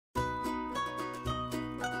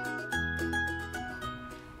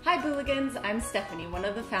Hi Booligans, I'm Stephanie, one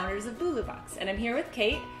of the founders of Bulu, and I'm here with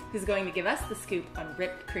Kate, who's going to give us the scoop on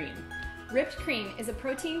whipped cream. Whipped cream is a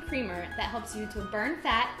protein creamer that helps you to burn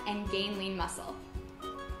fat and gain lean muscle.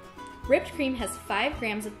 Whipped cream has 5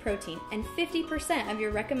 grams of protein and 50% of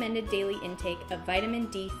your recommended daily intake of vitamin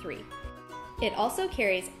D3. It also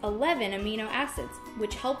carries 11 amino acids,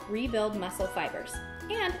 which help rebuild muscle fibers,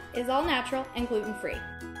 and is all natural and gluten-free.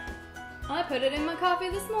 I put it in my coffee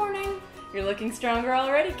this morning. You're looking stronger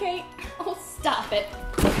already, Kate. Oh, stop it.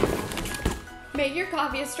 Make your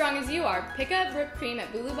coffee as strong as you are. Pick up whipped cream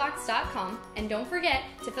at bulubox.com, and don't forget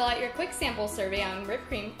to fill out your quick sample survey on whipped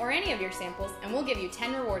cream or any of your samples, and we'll give you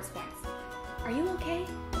 10 rewards points. Are you okay?